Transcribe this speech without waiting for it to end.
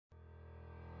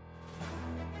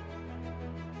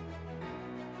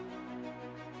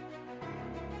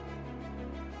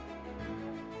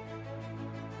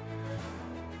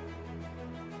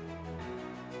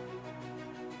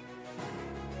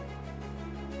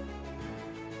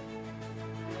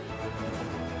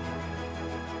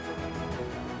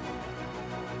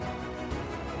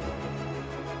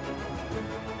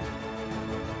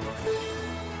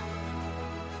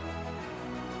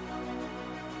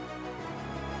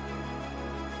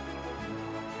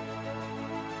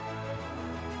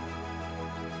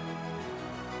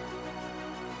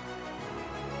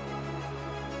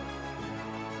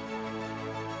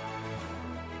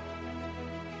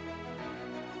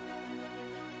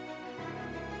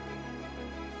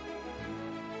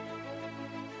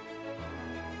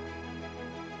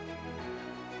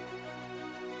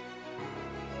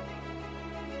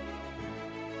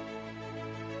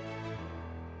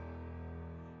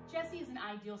Jessie is an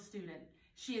ideal student.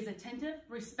 She is attentive,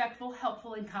 respectful,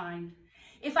 helpful, and kind.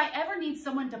 If I ever need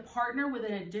someone to partner with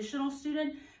an additional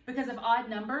student because of odd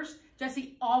numbers,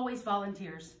 Jessie always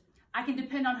volunteers. I can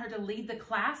depend on her to lead the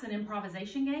class in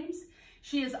improvisation games.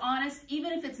 She is honest,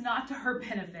 even if it's not to her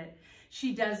benefit.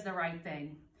 She does the right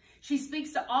thing. She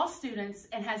speaks to all students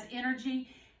and has energy,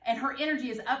 and her energy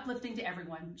is uplifting to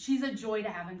everyone. She's a joy to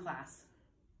have in class.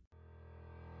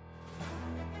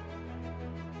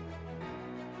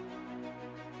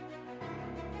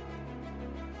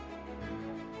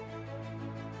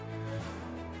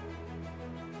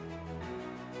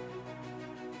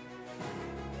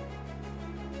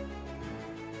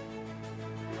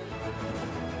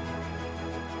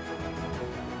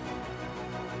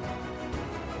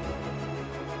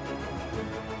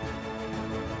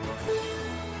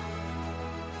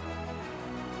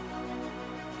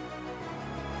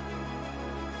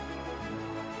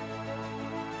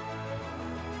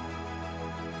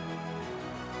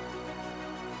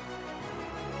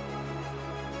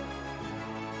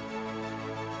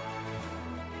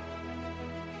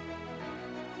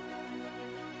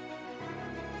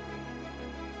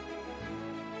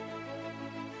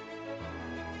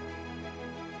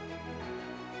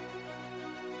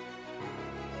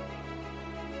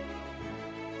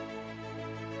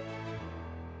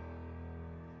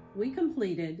 We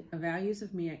completed a Values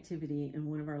of Me activity in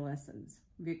one of our lessons.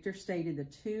 Victor stated the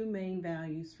two main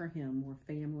values for him were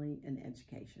family and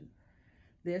education.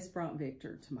 This brought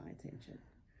Victor to my attention.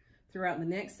 Throughout the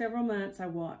next several months, I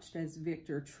watched as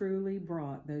Victor truly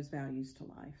brought those values to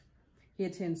life. He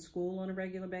attends school on a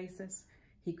regular basis.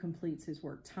 He completes his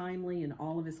work timely in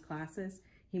all of his classes.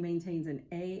 He maintains an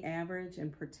A average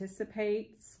and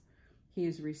participates. He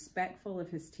is respectful of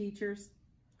his teachers.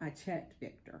 I checked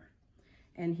Victor.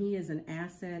 And he is an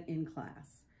asset in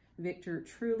class. Victor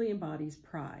truly embodies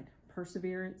pride,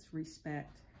 perseverance,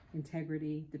 respect,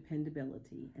 integrity,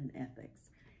 dependability, and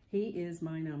ethics. He is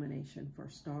my nomination for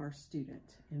Star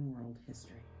Student in World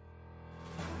History.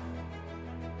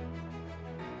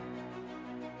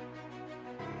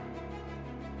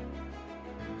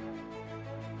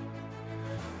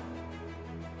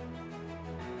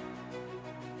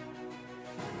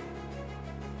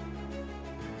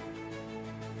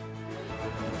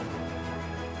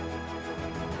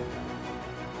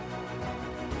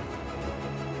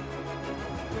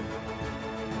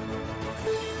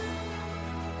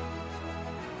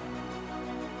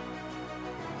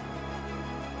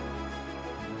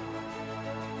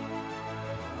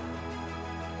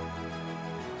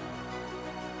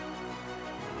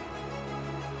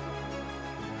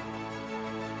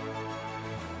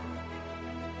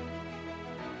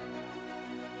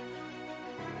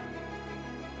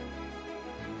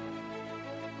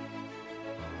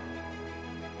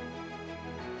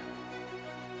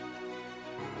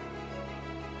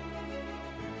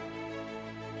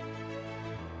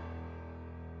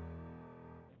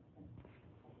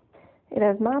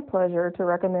 It is my pleasure to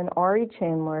recommend Ari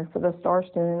Chandler for the Star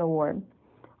Student Award.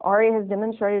 Ari has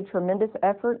demonstrated tremendous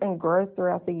effort and growth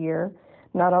throughout the year,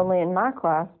 not only in my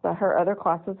class, but her other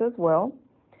classes as well.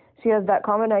 She has that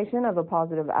combination of a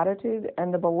positive attitude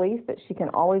and the belief that she can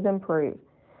always improve.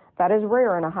 That is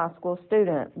rare in a high school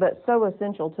student, but so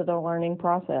essential to the learning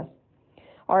process.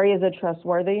 Ari is a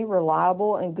trustworthy,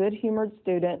 reliable, and good-humored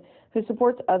student who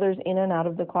supports others in and out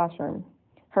of the classroom.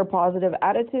 Her positive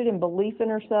attitude and belief in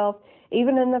herself,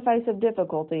 even in the face of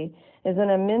difficulty, is an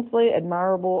immensely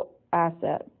admirable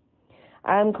asset.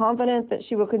 I am confident that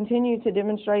she will continue to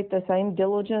demonstrate the same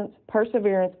diligence,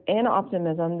 perseverance, and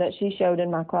optimism that she showed in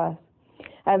my class.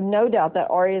 I have no doubt that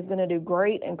Ari is going to do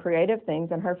great and creative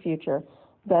things in her future.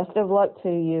 Best of luck to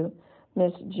you,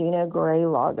 Miss Gina Gray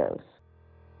Lagos.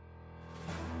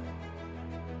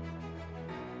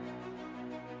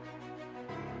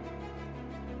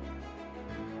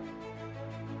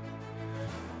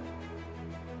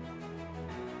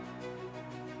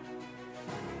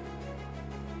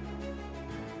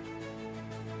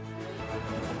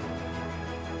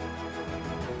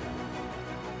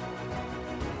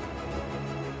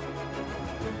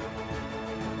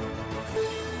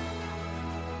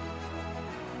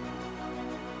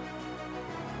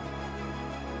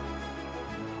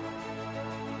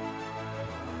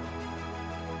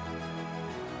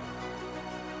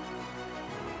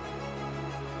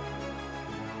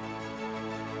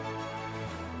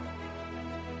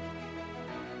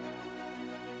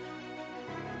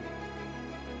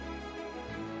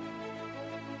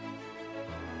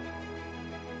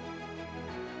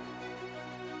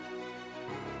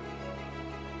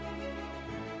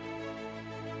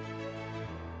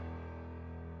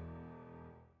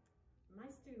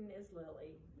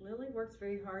 works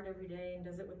very hard every day and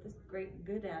does it with this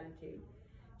good attitude.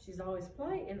 She's always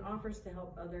polite and offers to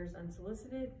help others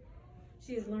unsolicited.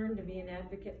 She has learned to be an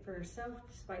advocate for herself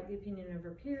despite the opinion of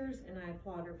her peers, and I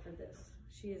applaud her for this.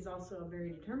 She is also a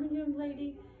very determined young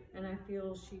lady, and I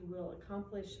feel she will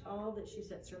accomplish all that she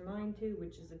sets her mind to,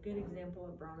 which is a good example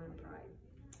of brawn and pride.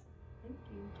 Thank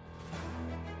you.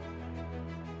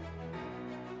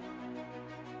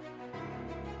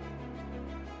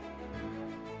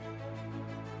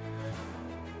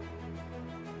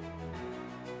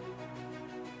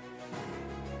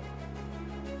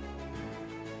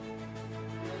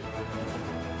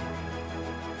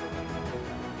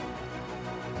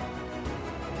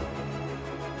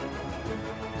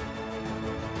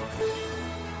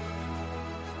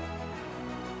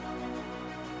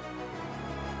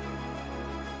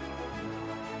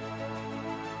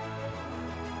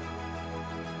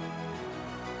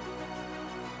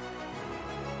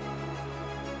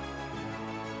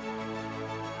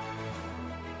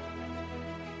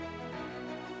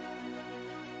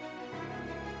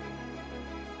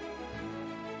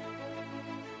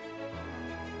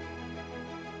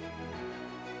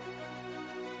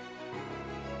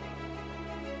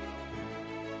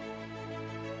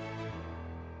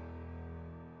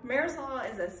 Marisol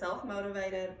is a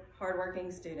self-motivated, hardworking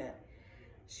student.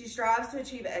 She strives to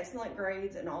achieve excellent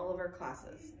grades in all of her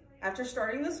classes. After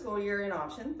starting the school year in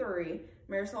option 3,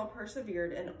 Marisol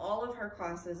persevered in all of her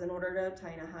classes in order to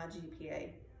obtain a high GPA.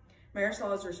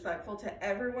 Marisol is respectful to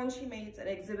everyone she meets and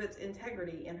exhibits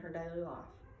integrity in her daily life.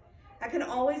 I can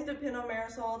always depend on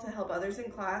Marisol to help others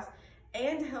in class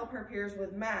and to help her peers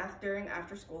with math during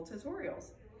after-school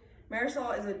tutorials.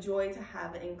 Marisol is a joy to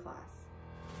have in class.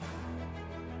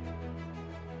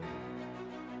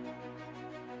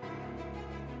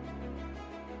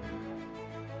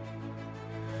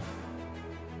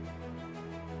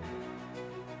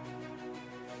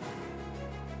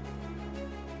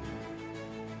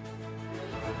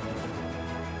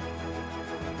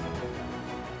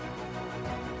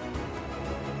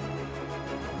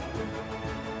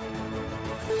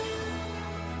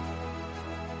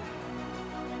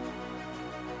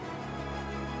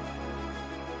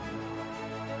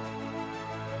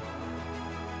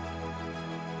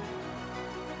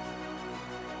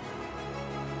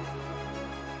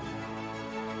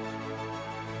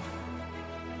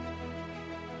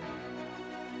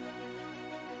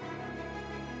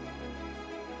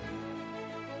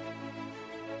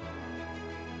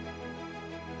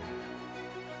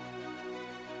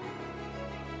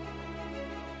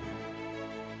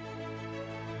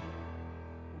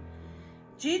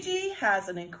 Gigi has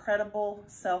an incredible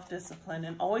self-discipline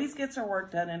and always gets her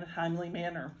work done in a timely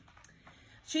manner.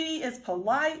 She is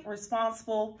polite,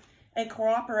 responsible, and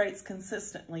cooperates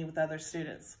consistently with other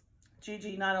students.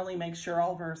 Gigi not only makes sure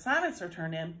all of her assignments are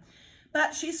turned in,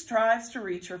 but she strives to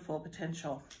reach her full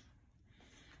potential.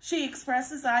 She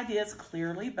expresses ideas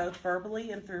clearly, both verbally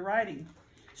and through writing.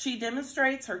 She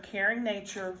demonstrates her caring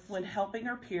nature when helping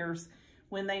her peers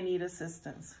when they need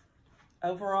assistance.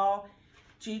 Overall,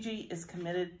 Gigi is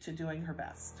committed to doing her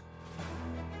best.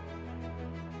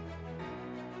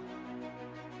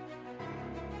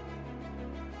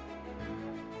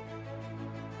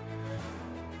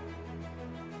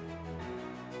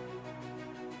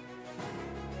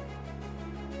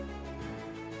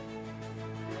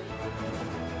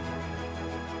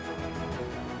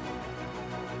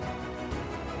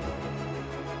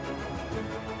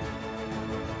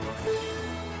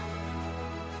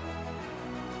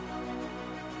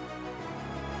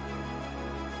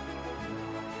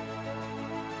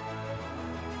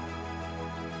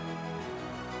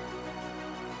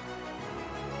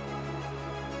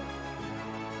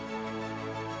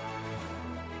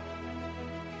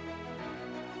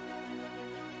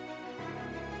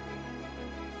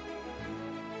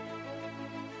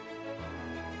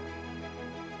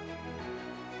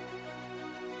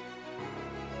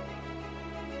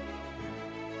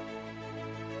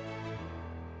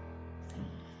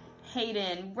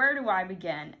 Hayden, where do I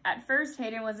begin? At first,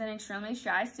 Hayden was an extremely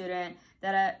shy student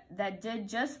that did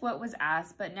just what was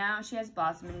asked, but now she has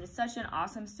blossomed into such an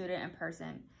awesome student and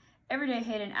person. Every day,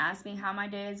 Hayden asks me how my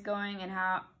day is going and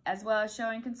as well as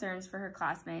showing concerns for her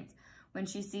classmates when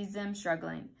she sees them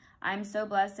struggling. I am so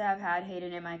blessed to have had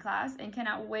Hayden in my class and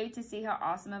cannot wait to see how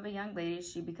awesome of a young lady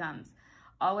she becomes.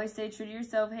 Always stay true to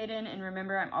yourself, Hayden, and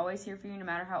remember I'm always here for you no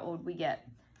matter how old we get.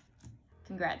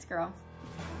 Congrats, girl.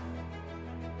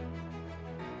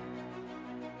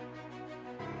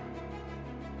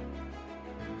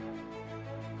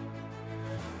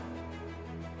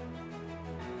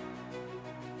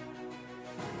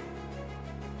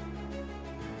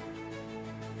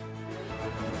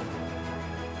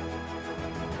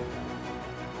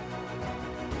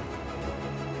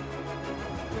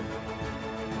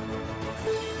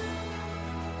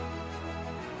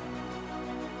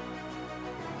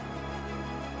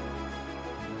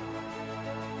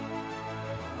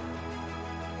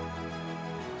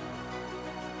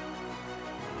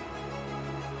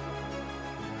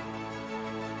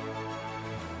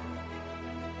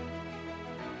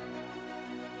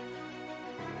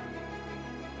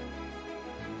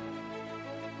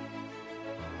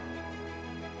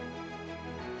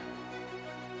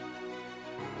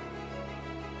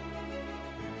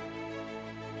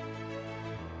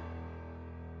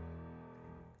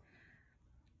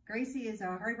 Gracie is a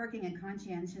hardworking and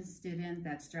conscientious student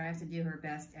that strives to do her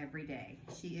best every day.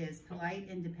 She is polite,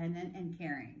 independent, and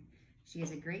caring. She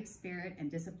has a great spirit and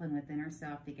discipline within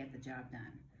herself to get the job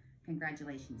done.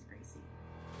 Congratulations, Gracie.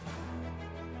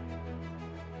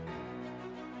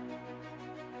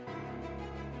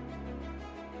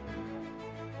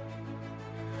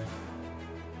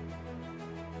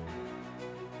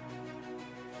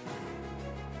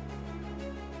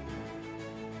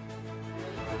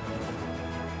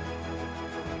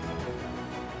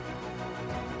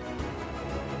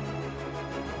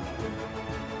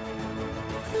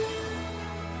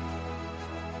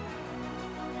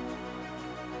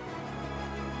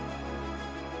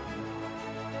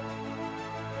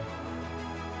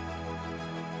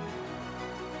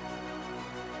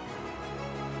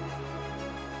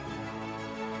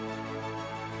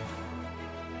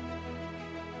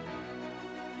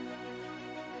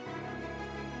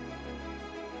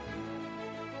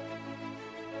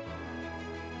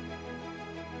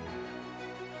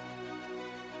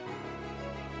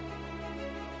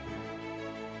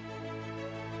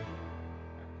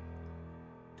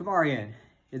 Tamarian,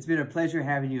 it's been a pleasure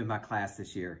having you in my class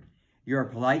this year. You're a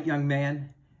polite young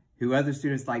man who other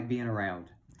students like being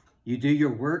around. You do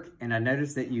your work, and I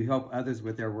notice that you help others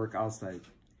with their work also.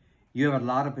 You have a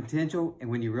lot of potential,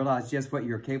 and when you realize just what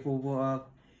you're capable of,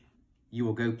 you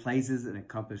will go places and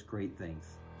accomplish great things.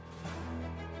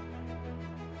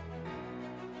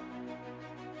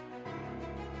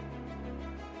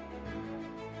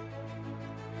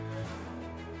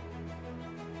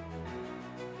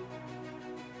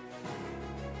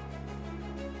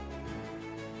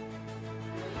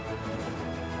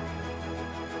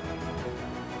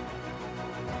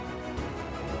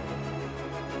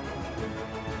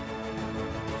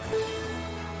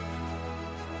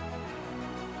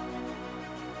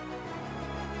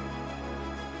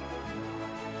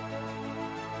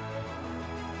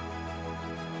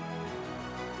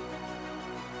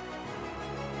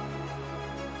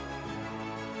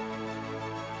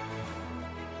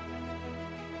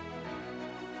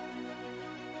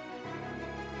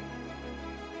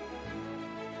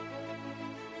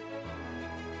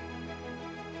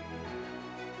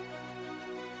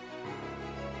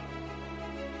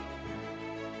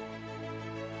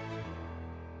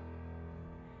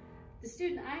 The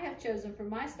student I have chosen for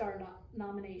my star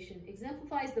nomination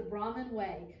exemplifies the Brahmin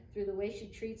way through the way she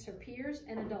treats her peers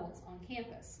and adults on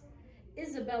campus.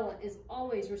 Isabella is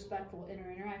always respectful in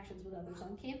her interactions with others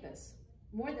on campus.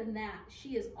 More than that,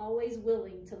 she is always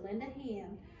willing to lend a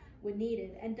hand when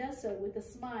needed and does so with a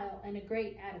smile and a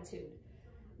great attitude.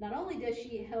 Not only does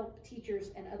she help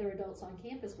teachers and other adults on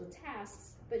campus with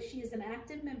tasks, but she is an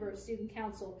active member of student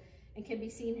council and can be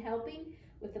seen helping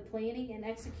with the planning and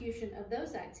execution of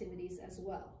those activities as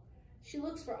well. She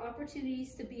looks for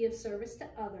opportunities to be of service to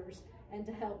others and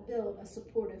to help build a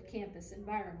supportive campus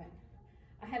environment.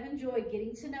 I have enjoyed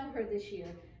getting to know her this year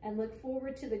and look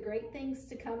forward to the great things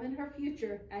to come in her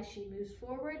future as she moves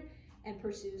forward and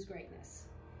pursues greatness.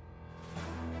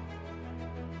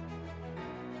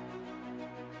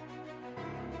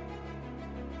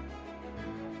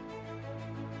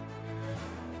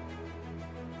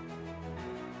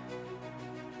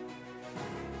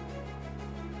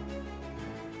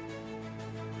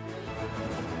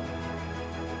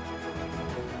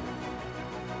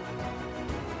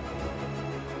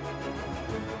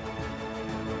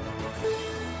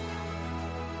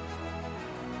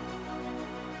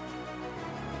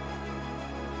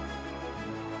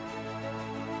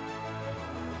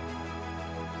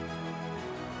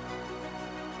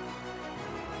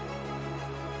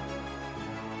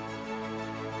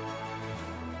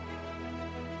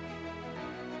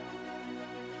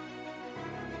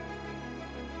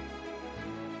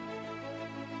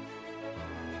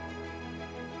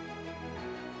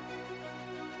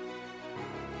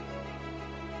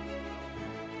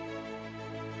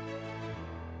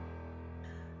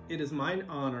 It is my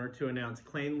honor to announce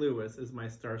Clayne Lewis as my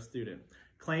star student.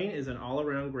 Clayne is an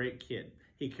all-around great kid.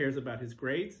 He cares about his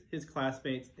grades, his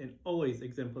classmates, and always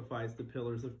exemplifies the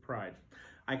pillars of pride.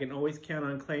 I can always count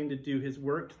on Clayne to do his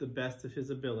work to the best of his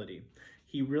ability.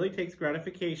 He really takes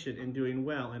gratification in doing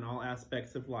well in all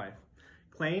aspects of life.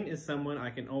 Clayne is someone I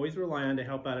can always rely on to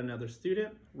help out another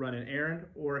student, run an errand,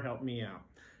 or help me out.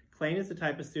 Clayne is the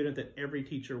type of student that every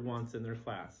teacher wants in their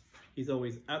class. He's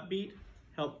always upbeat,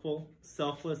 helpful,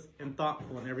 selfless, and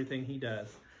thoughtful in everything he does.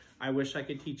 I wish I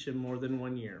could teach him more than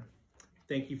 1 year.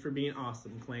 Thank you for being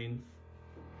awesome, Clayne.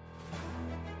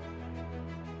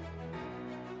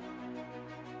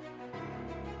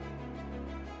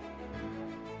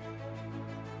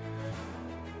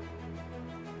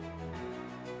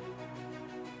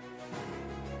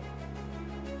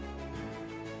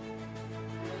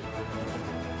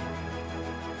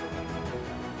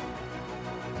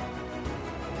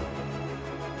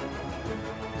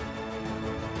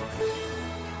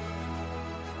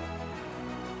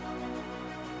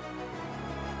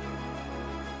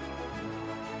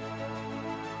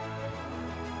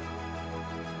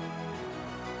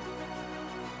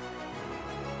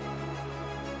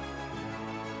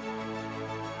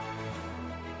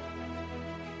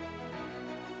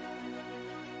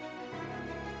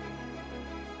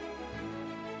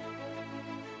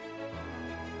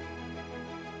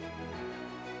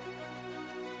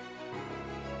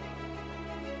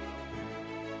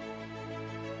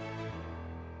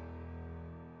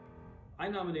 I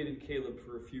nominated Caleb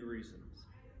for a few reasons.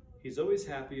 He's always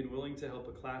happy and willing to help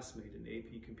a classmate in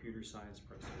AP Computer Science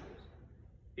principles.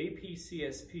 AP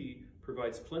CSP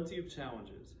provides plenty of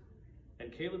challenges,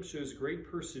 and Caleb shows great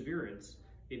perseverance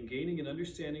in gaining an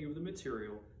understanding of the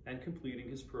material and completing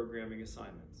his programming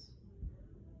assignments.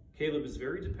 Caleb is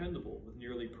very dependable with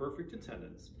nearly perfect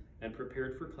attendance and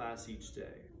prepared for class each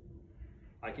day.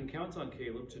 I can count on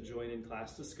Caleb to join in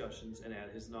class discussions and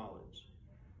add his knowledge.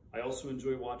 I also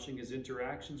enjoy watching his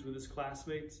interactions with his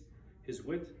classmates, his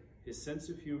wit, his sense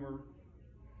of humor,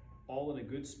 all in a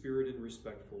good spirited and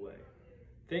respectful way.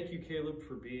 Thank you, Caleb,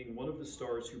 for being one of the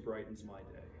stars who brightens my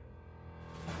day.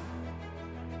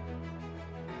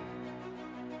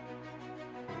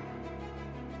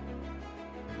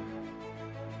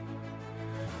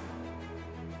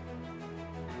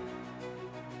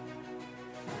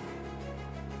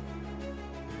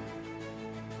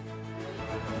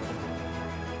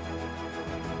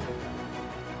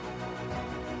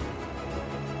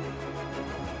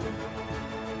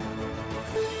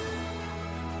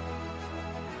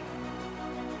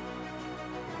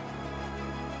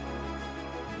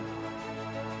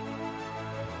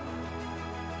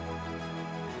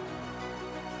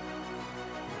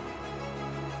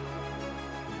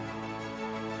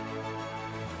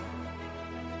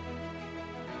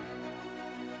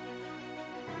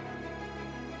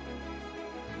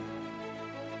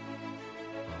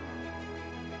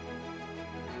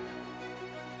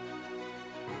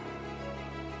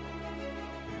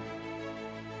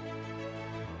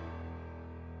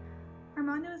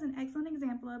 Armando is an excellent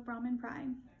example of Brahmin pride.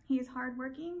 He is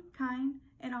hardworking, kind,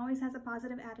 and always has a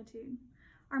positive attitude.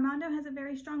 Armando has a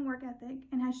very strong work ethic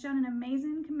and has shown an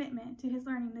amazing commitment to his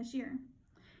learning this year.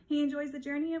 He enjoys the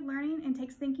journey of learning and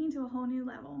takes thinking to a whole new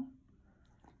level.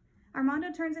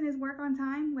 Armando turns in his work on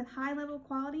time with high level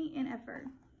quality and effort.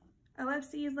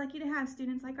 OFC is lucky to have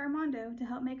students like Armando to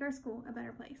help make our school a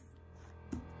better place.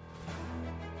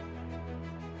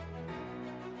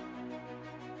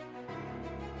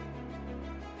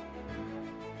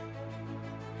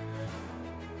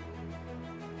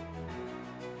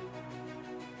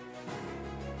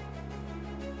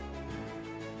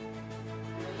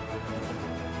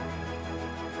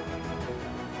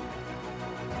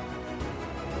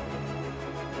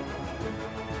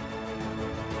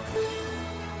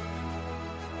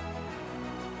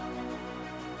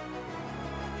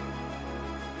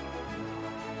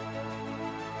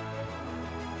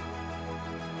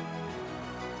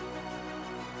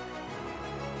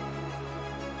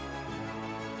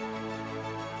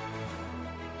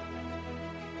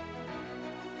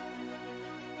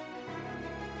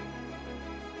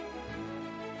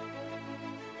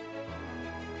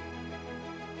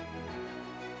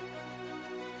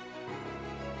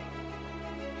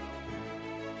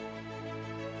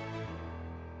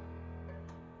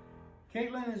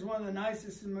 Caitlin is one of the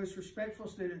nicest and most respectful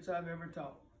students I've ever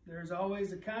taught. There is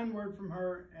always a kind word from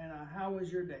her and a "how was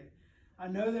your day?" I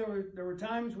know there were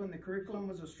times when the curriculum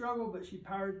was a struggle, but she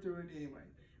powered through it anyway.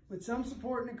 With some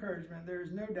support and encouragement, there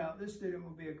is no doubt this student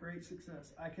will be a great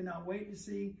success. I cannot wait to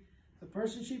see the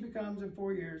person she becomes in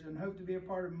 4 years and hope to be a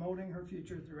part of molding her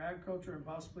future through agriculture and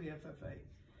possibly FFA.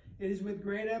 It is with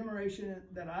great admiration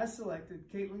that I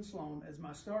selected Caitlin Sloan as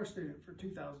my star student for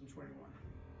 2021.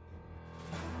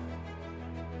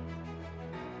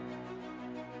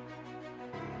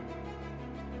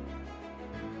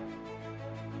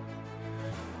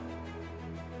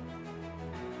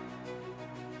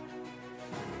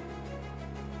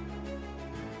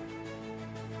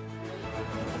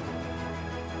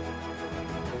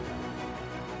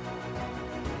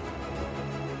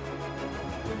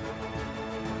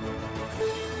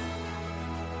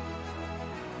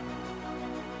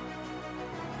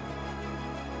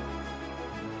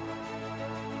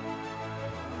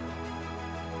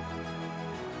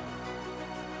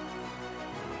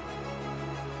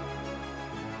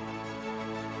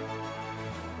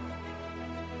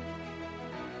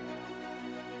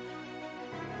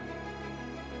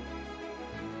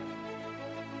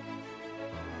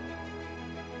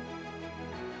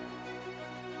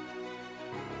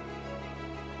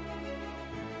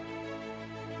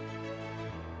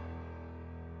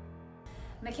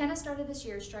 McKenna started this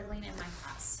year struggling in my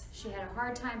class. She had a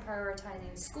hard time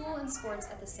prioritizing school and sports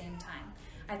at the same time.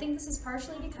 I think this is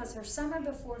partially because her summer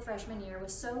before freshman year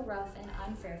was so rough and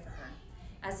unfair for her.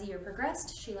 As the year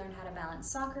progressed, she learned how to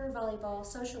balance soccer, volleyball,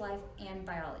 social life, and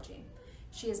biology.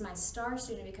 She is my star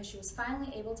student because she was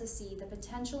finally able to see the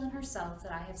potential in herself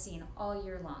that I have seen all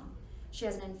year long. She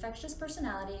has an infectious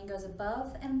personality and goes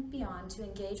above and beyond to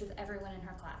engage with everyone in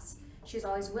her class. She's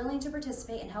always willing to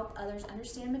participate and help others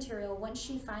understand material once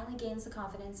she finally gains the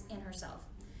confidence in herself.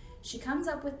 She comes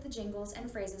up with the jingles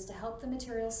and phrases to help the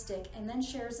material stick and then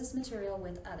shares this material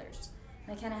with others.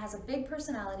 McKenna has a big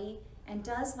personality and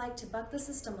does like to buck the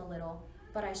system a little,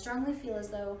 but I strongly feel as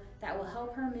though that will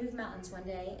help her move mountains one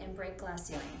day and break glass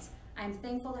ceilings. I am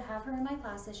thankful to have her in my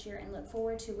class this year and look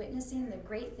forward to witnessing the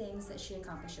great things that she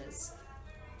accomplishes.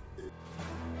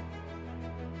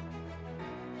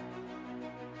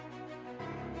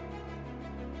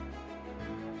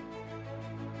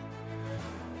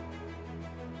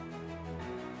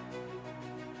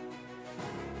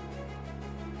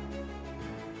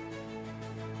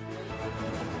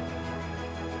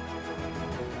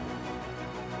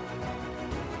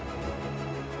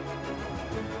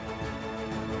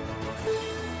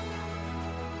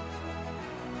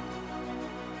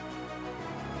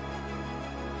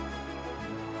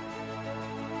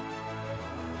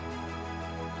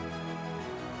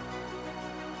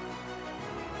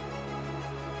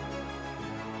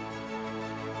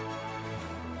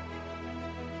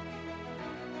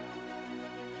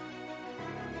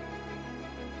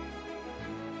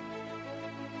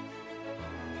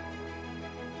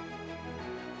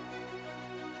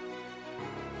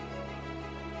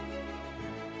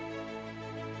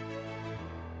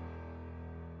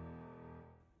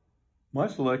 My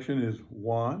selection is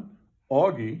Juan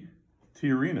Augie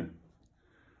Tiarina.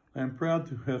 I am proud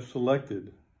to have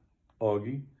selected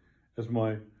Augie as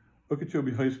my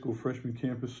Okeechobee High School freshman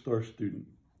campus star student.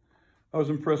 I was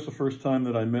impressed the first time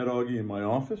that I met Augie in my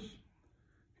office.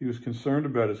 He was concerned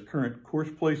about his current course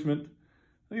placement,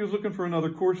 and he was looking for another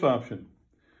course option.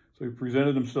 So he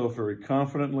presented himself very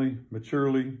confidently,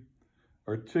 maturely,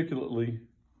 articulately,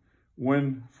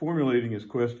 when formulating his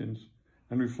questions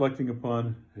and reflecting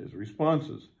upon his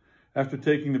responses. After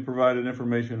taking the provided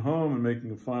information home and making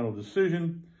a final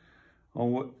decision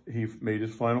on what he made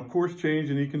his final course change,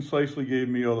 and he concisely gave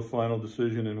me all the final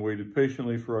decision and waited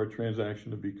patiently for our transaction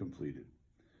to be completed.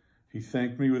 He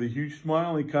thanked me with a huge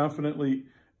smile and he confidently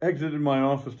exited my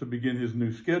office to begin his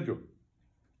new schedule.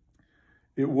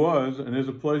 It was and is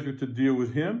a pleasure to deal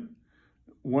with him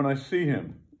when I see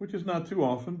him, which is not too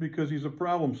often because he's a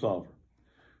problem solver.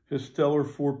 His stellar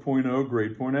 4.0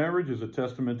 grade point average is a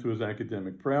testament to his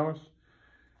academic prowess,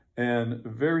 and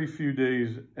very few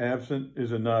days absent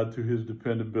is a nod to his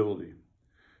dependability.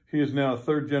 He is now a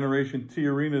third-generation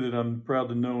Tiarina that I'm proud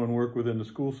to know and work with in the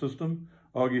school system.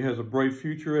 Augie has a bright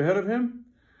future ahead of him,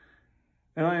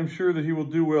 and I am sure that he will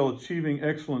do well achieving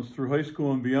excellence through high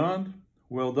school and beyond.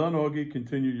 Well done, Augie.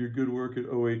 Continue your good work at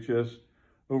OHS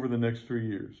over the next 3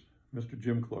 years. Mr.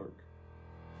 Jim Clark.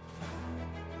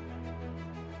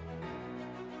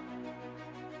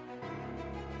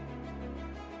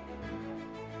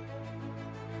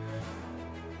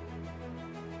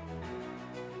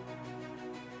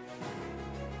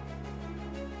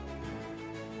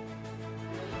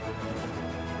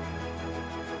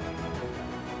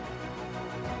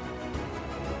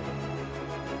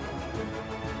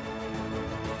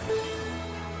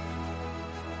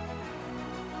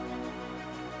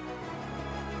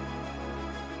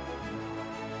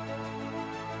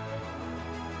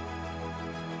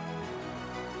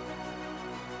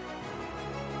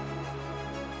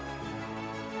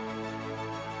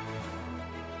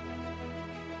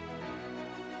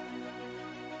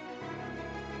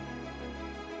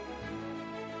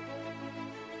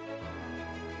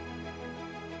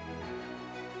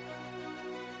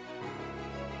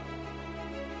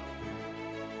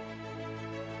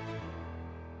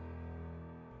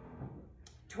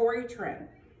 Tori Trent.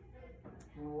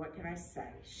 Well, what can I say?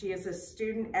 She is a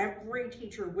student every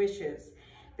teacher wishes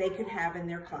they could have in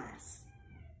their class.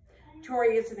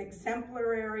 Tori is an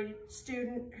exemplary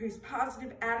student whose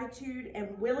positive attitude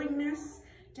and willingness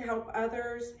to help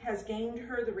others has gained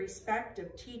her the respect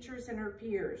of teachers and her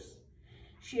peers.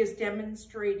 She has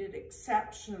demonstrated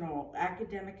exceptional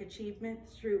academic achievement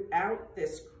throughout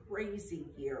this crazy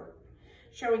year,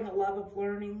 showing a love of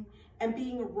learning and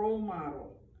being a role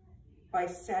model by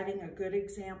setting a good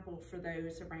example for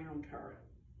those around her.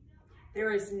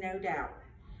 There is no doubt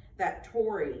that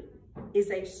Tori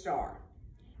is a star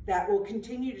that will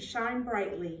continue to shine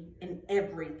brightly in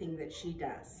everything that she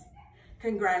does.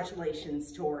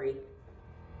 Congratulations, Tori.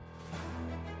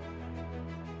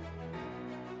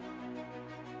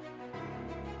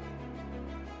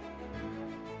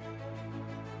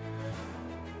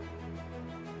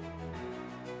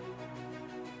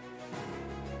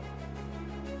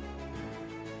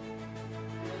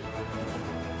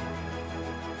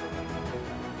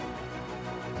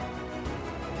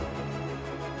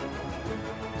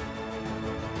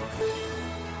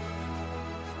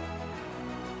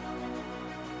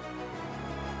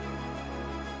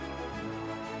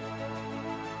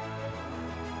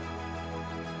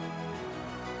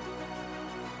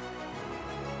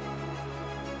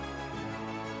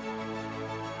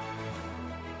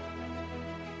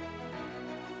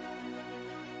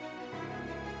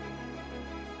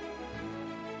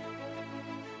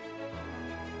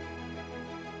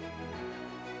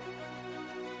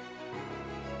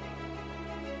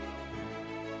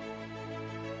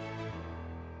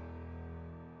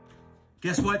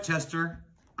 Guess what, Chester?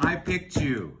 I picked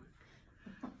you.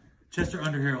 Chester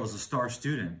Underhill is a star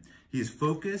student. He is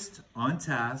focused, on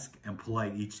task, and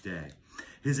polite each day.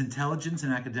 His intelligence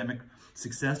and academic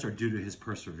success are due to his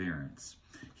perseverance.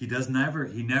 He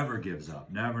never gives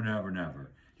up. Never, never, never.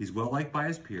 He's well liked by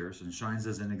his peers and shines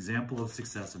as an example of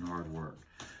success and hard work.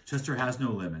 Chester has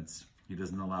no limits. He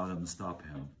doesn't allow them to stop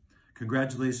him.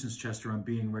 Congratulations, Chester, on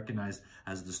being recognized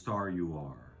as the star you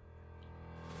are.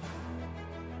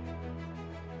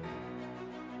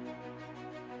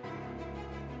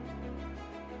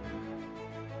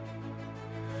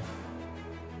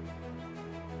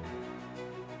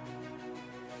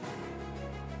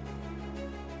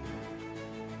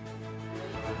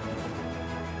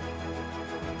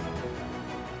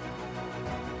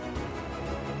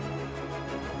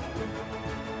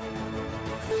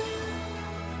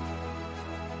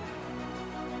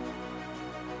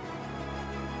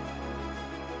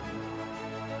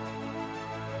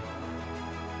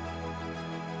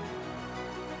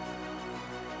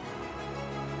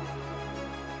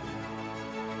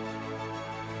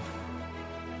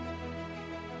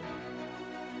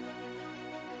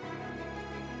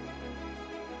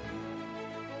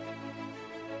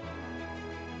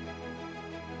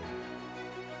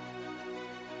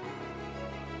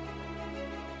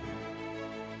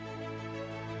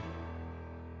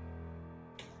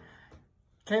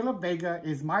 Caleb Vega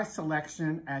is my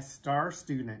selection as star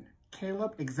student.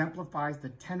 Caleb exemplifies the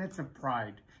tenets of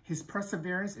pride. His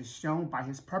perseverance is shown by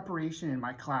his preparation in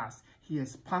my class. He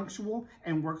is punctual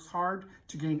and works hard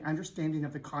to gain understanding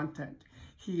of the content.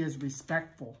 He is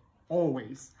respectful,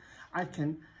 always.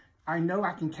 I know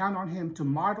I can count on him to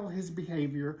model his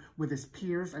behavior with his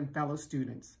peers and fellow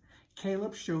students.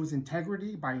 Caleb shows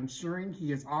integrity by ensuring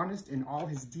he is honest in all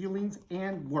his dealings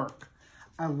and work.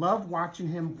 I love watching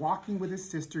him walking with his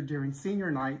sister during senior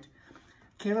night.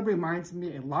 Caleb reminds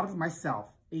me a lot of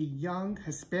myself, a young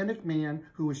Hispanic man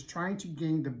who is trying to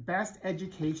gain the best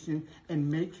education and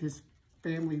make his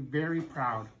family very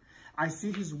proud. I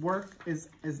see his work is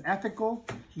ethical,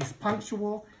 he's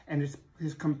punctual, and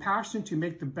his compassion to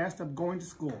make the best of going to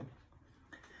school.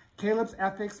 Caleb's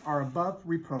ethics are above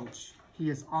reproach.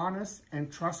 He is honest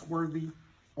and trustworthy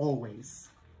always.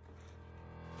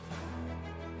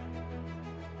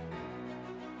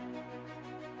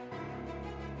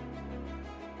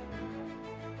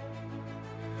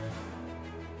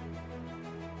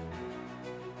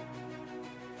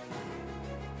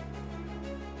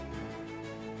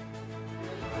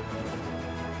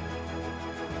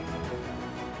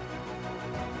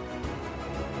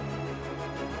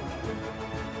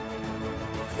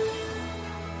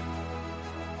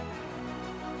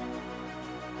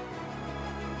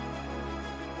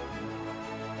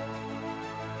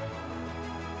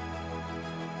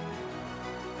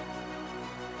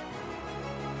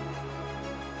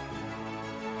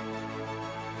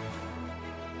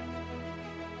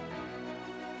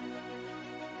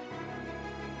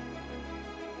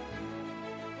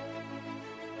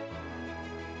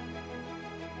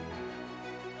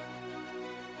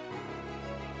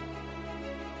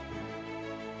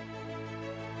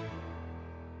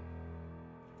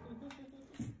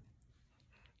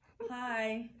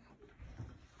 Hi.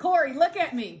 Corey, look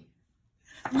at me.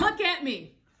 Look at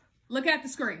me. Look at the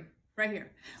screen right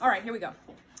here. All right, here we go.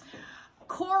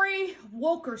 Corey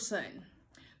Wilkerson.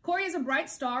 Corey is a bright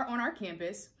star on our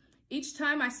campus. Each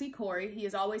time I see Corey, he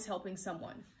is always helping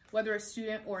someone, whether a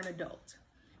student or an adult.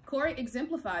 Corey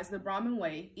exemplifies the Brahmin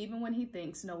way even when he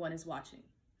thinks no one is watching.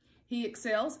 He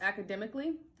excels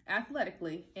academically,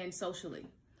 athletically, and socially.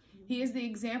 He is the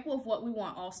example of what we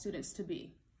want all students to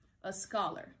be, a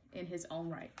scholar in his own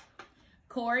right.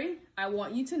 Corey, I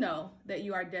want you to know that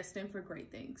you are destined for great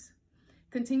things.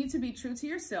 Continue to be true to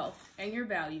yourself and your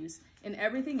values, and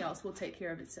everything else will take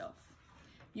care of itself.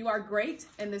 You are great,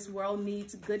 and this world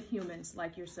needs good humans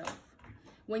like yourself.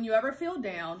 When you ever feel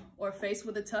down or faced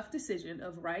with a tough decision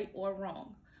of right or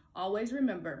wrong, always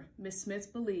remember Ms.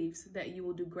 Smith believes that you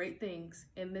will do great things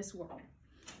in this world.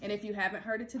 And if you haven't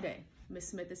heard it today, Ms.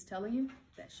 Smith is telling you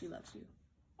that she loves you.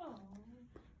 Aww.